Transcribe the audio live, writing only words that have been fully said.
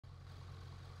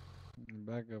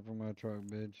Back up from my truck,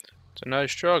 bitch. It's a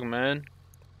nice truck, man.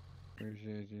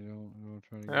 Appreciate you. Don't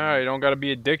try to get Alright, you don't gotta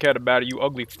be a dickhead about it, you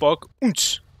ugly fuck.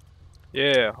 Oonce.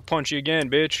 Yeah, I'll punch you again,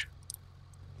 bitch.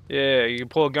 Yeah, you can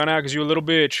pull a gun out because you're a little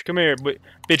bitch. Come here,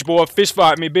 bitch boy, fist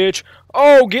fight me, bitch.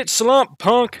 Oh, get slumped,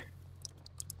 punk.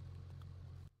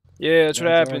 Yeah, that's what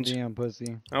happens. RDM,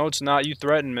 pussy. No, it's not. You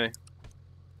threatened me.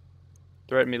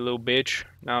 Threatened me, little bitch.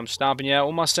 Now I'm stomping you out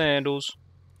with my sandals.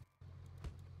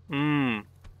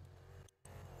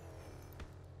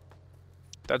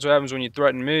 That's what happens when you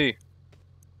threaten me.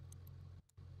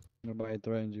 Nobody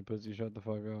threatened you, pussy. Shut the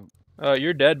fuck up.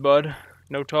 You're dead, bud.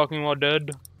 No talking while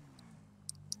dead.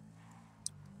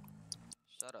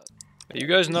 Shut up. You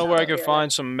guys know where I can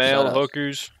find some male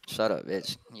hookers? Shut up,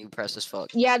 bitch. You press as fuck.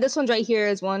 Yeah, this one's right here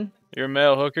is one. You're a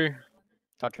male hooker?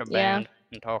 Touch a band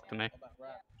and talk to me.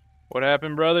 What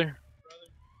happened, brother?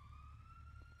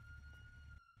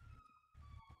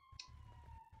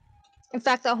 In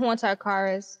fact, that's who wants our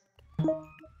car is.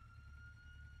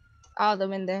 All of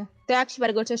them in there. They're actually about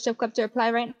to go to a strip club to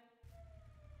apply right now.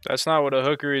 That's not what a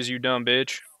hooker is, you dumb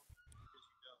bitch.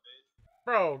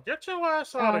 Bro, get your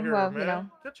ass out of here, well, man. you know.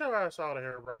 Get your ass out of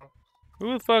here, bro.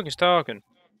 Who the fuck is talking?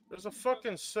 There's a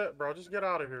fucking set, bro. Just get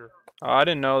out of here. Oh, I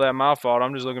didn't know that. My fault.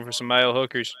 I'm just looking for some male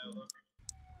hookers.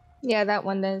 Yeah, that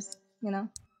one does, you know.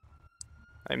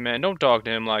 Hey, man, don't talk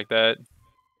to him like that.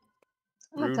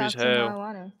 I'm gonna Rude talk as to him how I hell.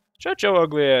 want to. Shut your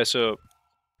ugly ass up.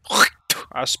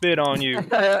 I spit on you.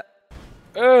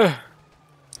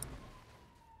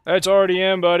 That's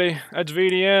RDM, buddy. That's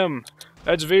VDM.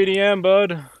 That's VDM,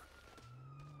 bud.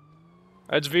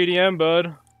 That's VDM,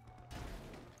 bud.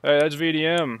 Hey, that's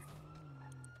VDM.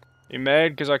 You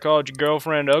mad because I called your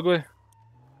girlfriend ugly?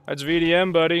 That's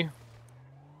VDM, buddy.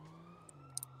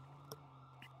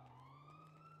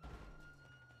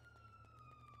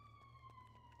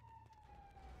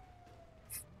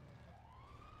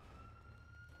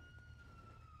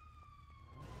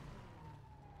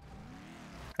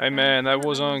 Hey man, that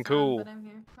was uncool.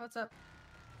 What's up?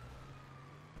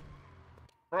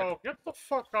 Bro, get the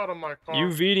fuck out of my car. You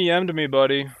VDM'd me,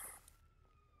 buddy.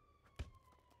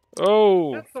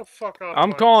 Oh, Get the fuck out of I'm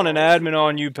my calling car. an admin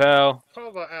on you, pal.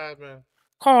 Call the admin.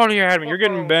 Call the admin. You're Fuck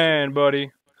getting wrong banned,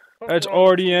 buddy. Fuck That's wrong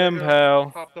with you, RDM, nigga? pal.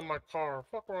 Hopped in my car.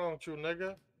 Fuck wrong with you,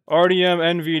 nigga. RDM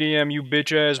and VDM, you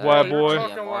bitch ass white You're boy.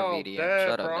 talking wild VDM. dad,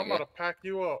 Shut up, bro. I'm nigga. about to pack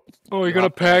you up. Oh, you're You gonna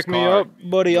hopped in his pack me car. up,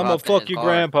 buddy? You I'm gonna hopped in fuck his your car.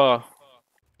 grandpa.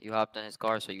 You hopped in his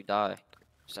car, so you die.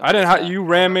 I didn't. You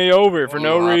ran me over for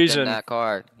no reason. You hopped in that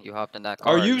car. You hopped in that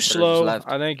car. Are you could've slow? just left.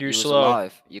 I think you're You was slow.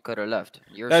 alive. You could have left.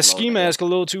 You're That slow, ski nigga. mask a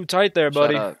little too tight there,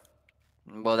 buddy. Shut up.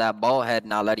 Well, that bald head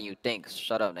not letting you think.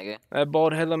 Shut up, nigga. That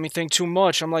bald head let me think too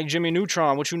much. I'm like Jimmy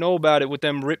Neutron. What you know about it with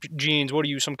them ripped jeans? What are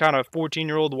you, some kind of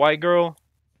 14-year-old white girl?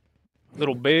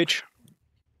 Little bitch.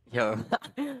 Yo,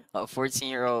 a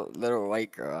 14-year-old little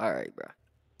white girl. All right, bro.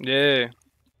 Yeah.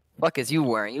 Fuck is you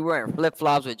wearing? You wearing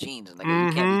flip-flops with jeans, nigga.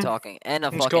 You can't be talking. And a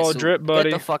It's fucking called suit. drip, buddy.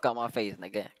 Get the fuck out my face,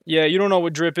 nigga. Yeah, you don't know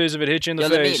what drip is if it hits you in the Yo,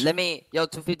 face. let me. Yo,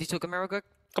 252, come here real quick.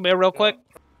 Come here real quick.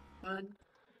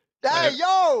 Hey,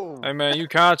 yo! Hey, man, you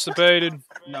constipated?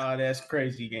 Nah, that's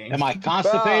crazy, gang. Am I Bro,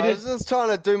 constipated? I was just trying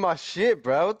to do my shit,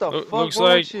 bro. What the fuck Looks wrong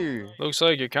like with you? Looks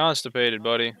like you're constipated,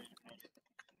 buddy.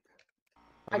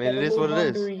 I mean, it is what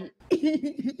it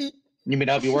is. You mean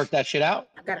to help you work that shit out?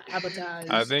 I got appetized.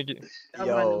 I think.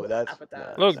 Yo, that's...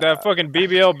 Look, that fucking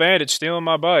BBL bandit's stealing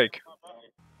my bike.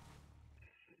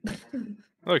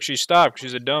 Look, she stopped.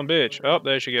 She's a dumb bitch. Oh,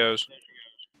 there she goes.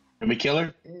 Can we kill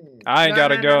her? I ain't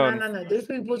got a gun. No. This is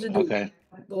what you're supposed to do. Okay.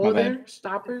 Go My there, bad.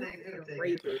 stop her,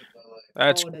 rape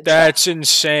her. That's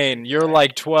insane. You're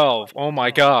like 12. Oh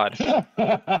my god.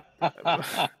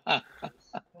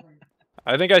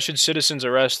 I think I should citizen's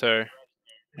arrest her.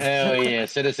 Hell yeah,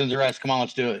 citizen's arrest. Come on,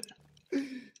 let's do it.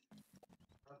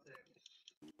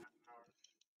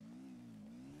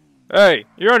 Hey,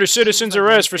 you're under citizen's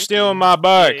arrest for stealing my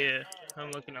bike. Yeah,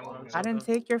 I'm looking at one. I didn't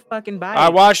take your fucking bike. I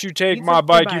watched you take You my took the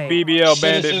bike, you bike. BBL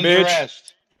bandit, Citizen's bitch. arrest.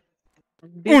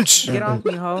 Bitch, get off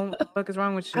me, ho. What the fuck is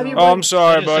wrong with you? Oh, I'm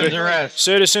sorry, buddy. Citizen's arrest.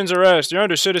 Citizen's arrest. You're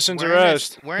under citizen's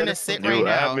arrest. We're in a sit Yo, right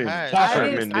now. admin. Hush.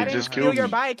 Admin, I they didn't just steal killed your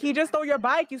me. bike. He just stole your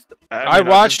bike. You I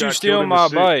watched you got steal killed in the my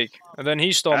sit. bike, and then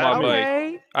he stole my bike.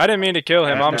 Okay. I didn't mean to kill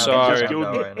him. I'm Admin, he sorry. just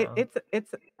killed me.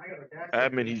 It's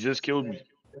Admin, he just killed me.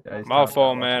 My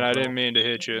fault, man. I didn't mean to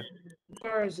hit you.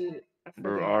 Where is it?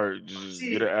 Bro, alright, just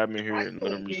get an admin here and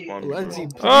let him respond. to me.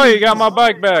 Oh, you got my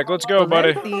bike back. Let's go, buddy.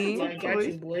 I got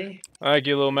you, boy. Thank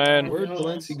you, little man. Where'd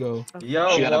Valencia go?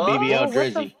 Yo, she got a BBL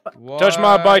drizzy. Touch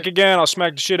my bike again, I'll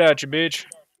smack the shit out you, bitch.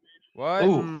 What?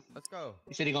 Ooh. Let's go.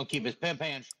 He said he gonna keep his pimp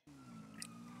hands.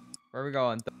 Where are we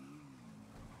going?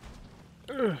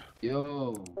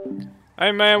 Yo.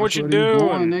 Hey man, what you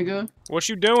doing? Nigga? What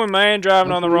you doing, man?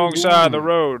 Driving on the wrong side of the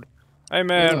road. Hey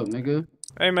man. Shut up, nigga.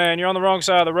 Hey man, you're on the wrong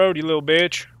side of the road, you little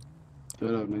bitch.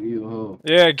 Shut up, nigga. You a hoe.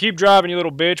 Yeah, keep driving, you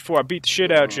little bitch, before I beat the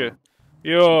shit out you.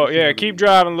 Yo, yeah, keep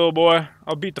driving, little boy.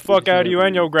 I'll beat the fuck out of you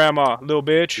and your grandma, little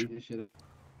bitch.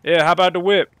 Yeah, how about the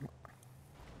whip?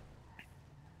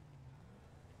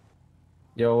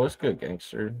 Yo, what's good,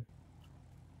 gangster?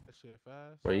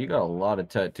 Bro, you got a lot of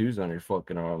tattoos on your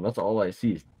fucking arm. That's all I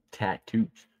see is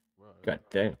tattoos. God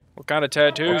damn. What kind of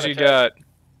tattoos you got?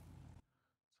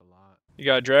 You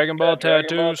got Dragon Ball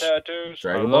tattoos?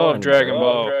 I love Dragon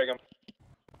Ball.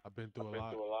 I've been through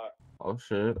a lot. Oh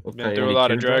shit. Okay. Been through a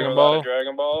lot of Dragon Ball?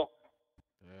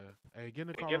 Yeah. Hey, get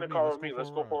in the car with me.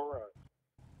 Let's go for a ride.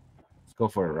 Let's go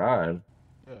for a ride.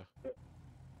 Yeah.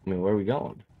 I mean, where are we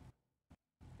going?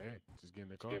 Hey, just get in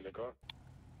the car.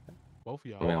 Both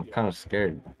of y'all. I mean, I'm kind of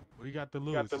scared. We got to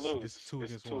lose. It's two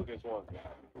against one.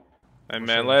 Hey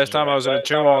man, last time I was in a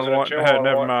 2-on-1.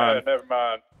 Never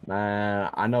mind. Man,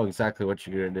 I know exactly what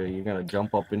you're gonna do. You're gonna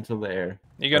jump up into the air.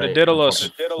 You're gonna diddle us.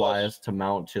 Fly us to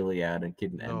Mount Chiliad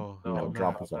and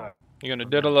drop us out. You're gonna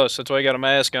diddle us. That's why you got a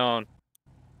mask on.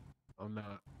 I'm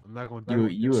not gonna do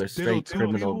it. You a straight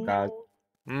criminal, God.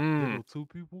 Diddle two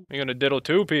people? You're gonna diddle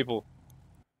 2 people.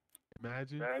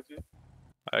 Imagine.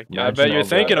 I bet you're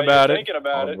thinking about it.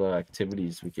 All the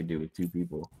activities we could do with 2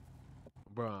 people.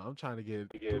 Bro, I'm trying to get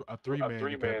a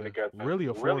 3-man together. Really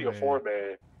a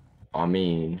 4-man. I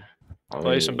mean,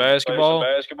 Play some basketball.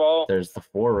 There's the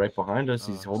 4 right behind us.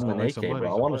 He's holding an AK,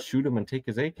 bro. I want to shoot him and take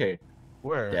his AK.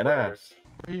 Where? Dead ass.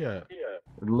 Yeah.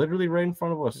 Literally right in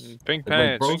front of us. Pink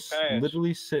Like, pants. bro's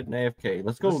literally sitting AFK.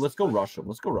 Let's go rush him.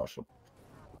 Yeah,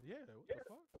 what the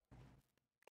fuck?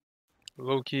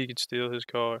 Low key could steal his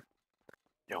car.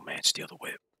 Yo man, steal the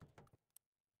whip.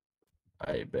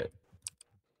 I bet.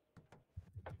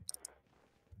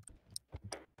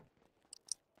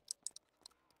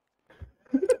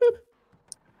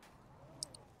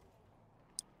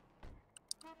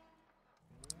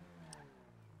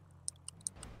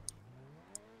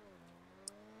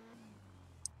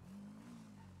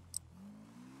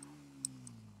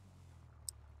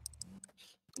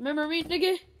 Remember me,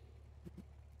 nigga?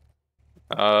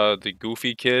 The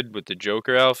goofy kid with the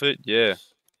Joker outfit? Yeah.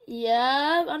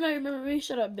 Yeah, I know you remember me.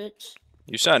 Shut up, bitch.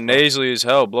 You sound nasally as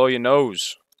hell. Blow your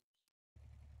nose.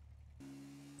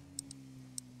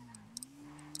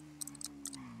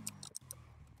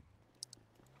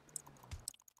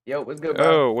 Yo, what's good, bro?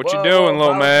 Oh, what you doing,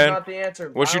 little man? Not the answer.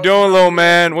 What you doing, little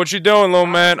man? What you doing, little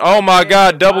man? Oh my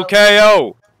God, double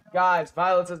KO. Guys,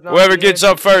 violence is not. Whoever gets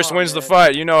up first wins the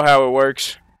fight. You know how it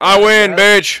works. I win,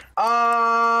 bitch.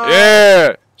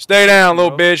 Yeah. Stay down,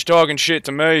 little bitch, talking shit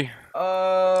to me.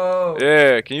 Oh.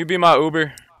 Yeah. Can you be my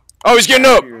Uber? Oh, he's getting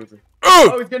up.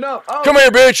 Oh, he's getting up. Oh. Come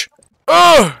here, bitch.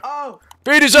 Oh.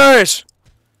 Beat his ass.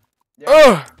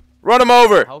 Run him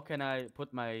over. How can I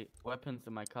put my weapons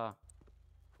in my car?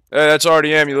 Hey, that's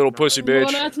RDM, you little pussy bitch.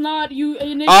 Well, that's not you.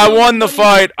 I won the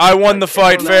fight. I won the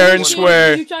fight fair and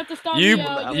square. You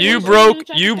broke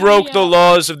the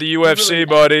laws of the UFC,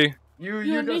 buddy.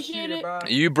 You just cheated, bro.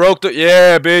 You broke the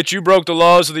bitch. You broke the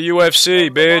laws of the UFC,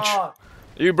 bitch.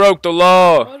 You broke the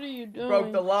law. What are you doing?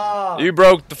 Broke the law. You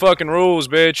broke the fucking rules,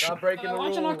 bitch. Stop breaking the Why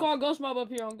rules. should I call Ghost Mob up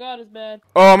here? On God, it's bad.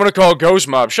 Oh, I'm gonna call Ghost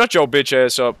Mob. Shut your bitch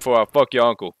ass up before I fuck your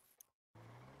uncle.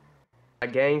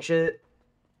 That gang shit.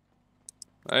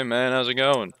 Hey man, how's it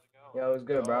going? Yo, it's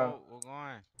good, bro. We're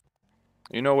going.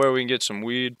 You know where we can get some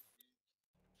weed?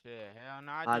 Shit, hell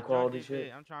no. I High just quality drunk this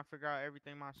shit. I'm trying to figure out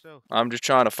everything myself. I'm just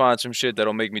trying to find some shit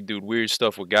that'll make me do weird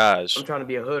stuff with guys. I'm trying to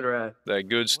be a hood rat. That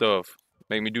good stuff.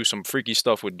 Make me do some freaky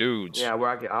stuff with dudes. Yeah, where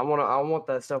I want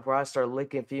that stuff where I start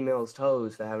licking females'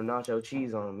 toes that have nacho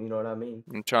cheese on them. You know what I mean?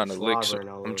 I'm trying to lick some. Slobbering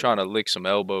all I'm over. trying to lick some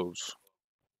elbows.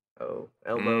 Oh,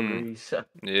 elbow grease.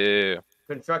 Yeah.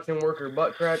 Construction worker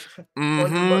butt crack.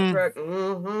 Mm-hmm. Butt crack.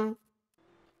 Mm-hmm.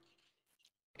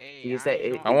 Hey, You say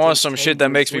it I want tastes some shit tangy that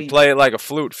and makes me sweet. play it like a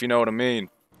flute, if you know what I mean.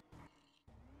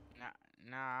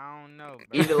 Nah, I don't know.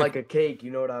 Eat it like a cake.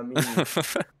 You know what I mean?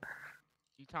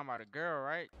 You talking about a girl,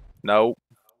 right? No.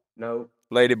 No.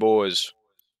 Lady boys.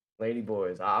 Lady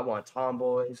boys. I want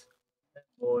tomboys.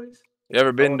 Boys. You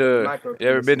ever been to micro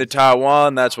penises.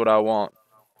 Taiwan? That's what I want.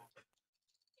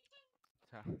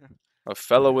 A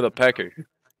fella with a pecker.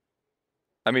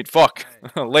 I mean, fuck.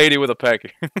 A lady with a pecker.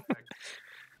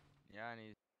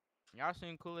 Y'all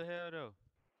seem cool as hell though.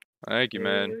 Thank you,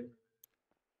 man.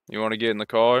 You want to get in the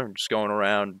car? I'm just going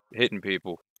around hitting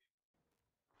people.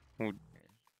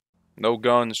 No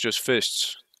guns, just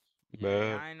fists.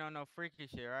 Yeah, I ain't no freaky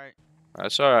shit, right?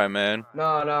 That's alright, man.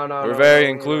 No. We're very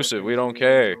inclusive. We don't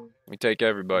care. We take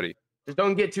everybody. Just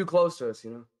don't get too close to us,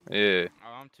 you know. Yeah.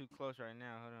 Oh, I'm too close right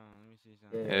now. Hold on. Let me see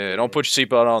something. Yeah. Don't put your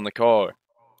seatbelt on in the car.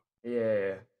 Yeah.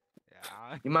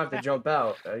 Yeah. You might have to jump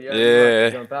out. You might have Yeah.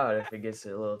 to jump out if it gets a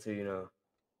little too,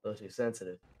 a little too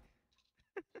sensitive.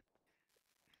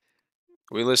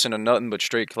 We listen to nothing but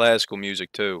straight classical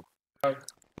music too. Yo.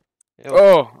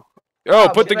 Oh. Yo, Oh,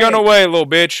 put the shit, gun hey. away, little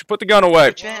bitch. Put the gun away.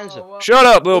 Put your hands up. Shut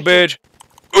up, little bitch.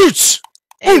 Oons!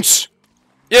 Oons!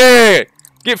 Yeah!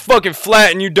 Get fucking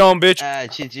flat and you dumb bitch.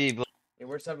 GG, bro. Hey,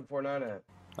 where's 749 at?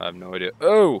 I have no idea.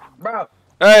 Oh! Bro.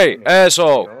 Hey,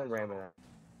 asshole. No one ran me out.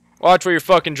 Watch where you're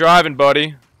fucking driving,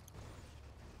 buddy.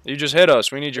 You just hit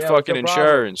us. We need your Yeah, what's fucking your problem?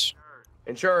 insurance.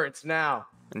 Insurance now.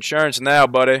 Insurance now,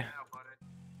 buddy.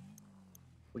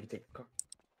 We can take the car.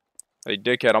 Hey,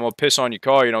 dickhead, I'm gonna piss on your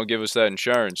car. You don't give us that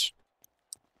insurance.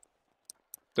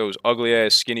 Those ugly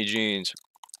ass skinny jeans.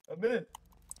 I'm in.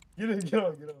 Get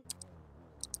on.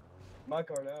 My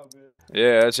car now, bitch.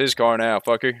 Yeah, that's his car now,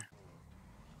 fucker.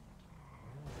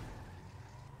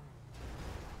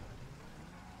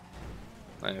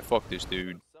 Man, fuck this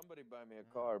dude. Somebody buy me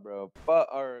a car, bro.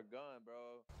 Or a gun,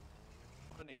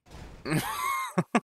 bro.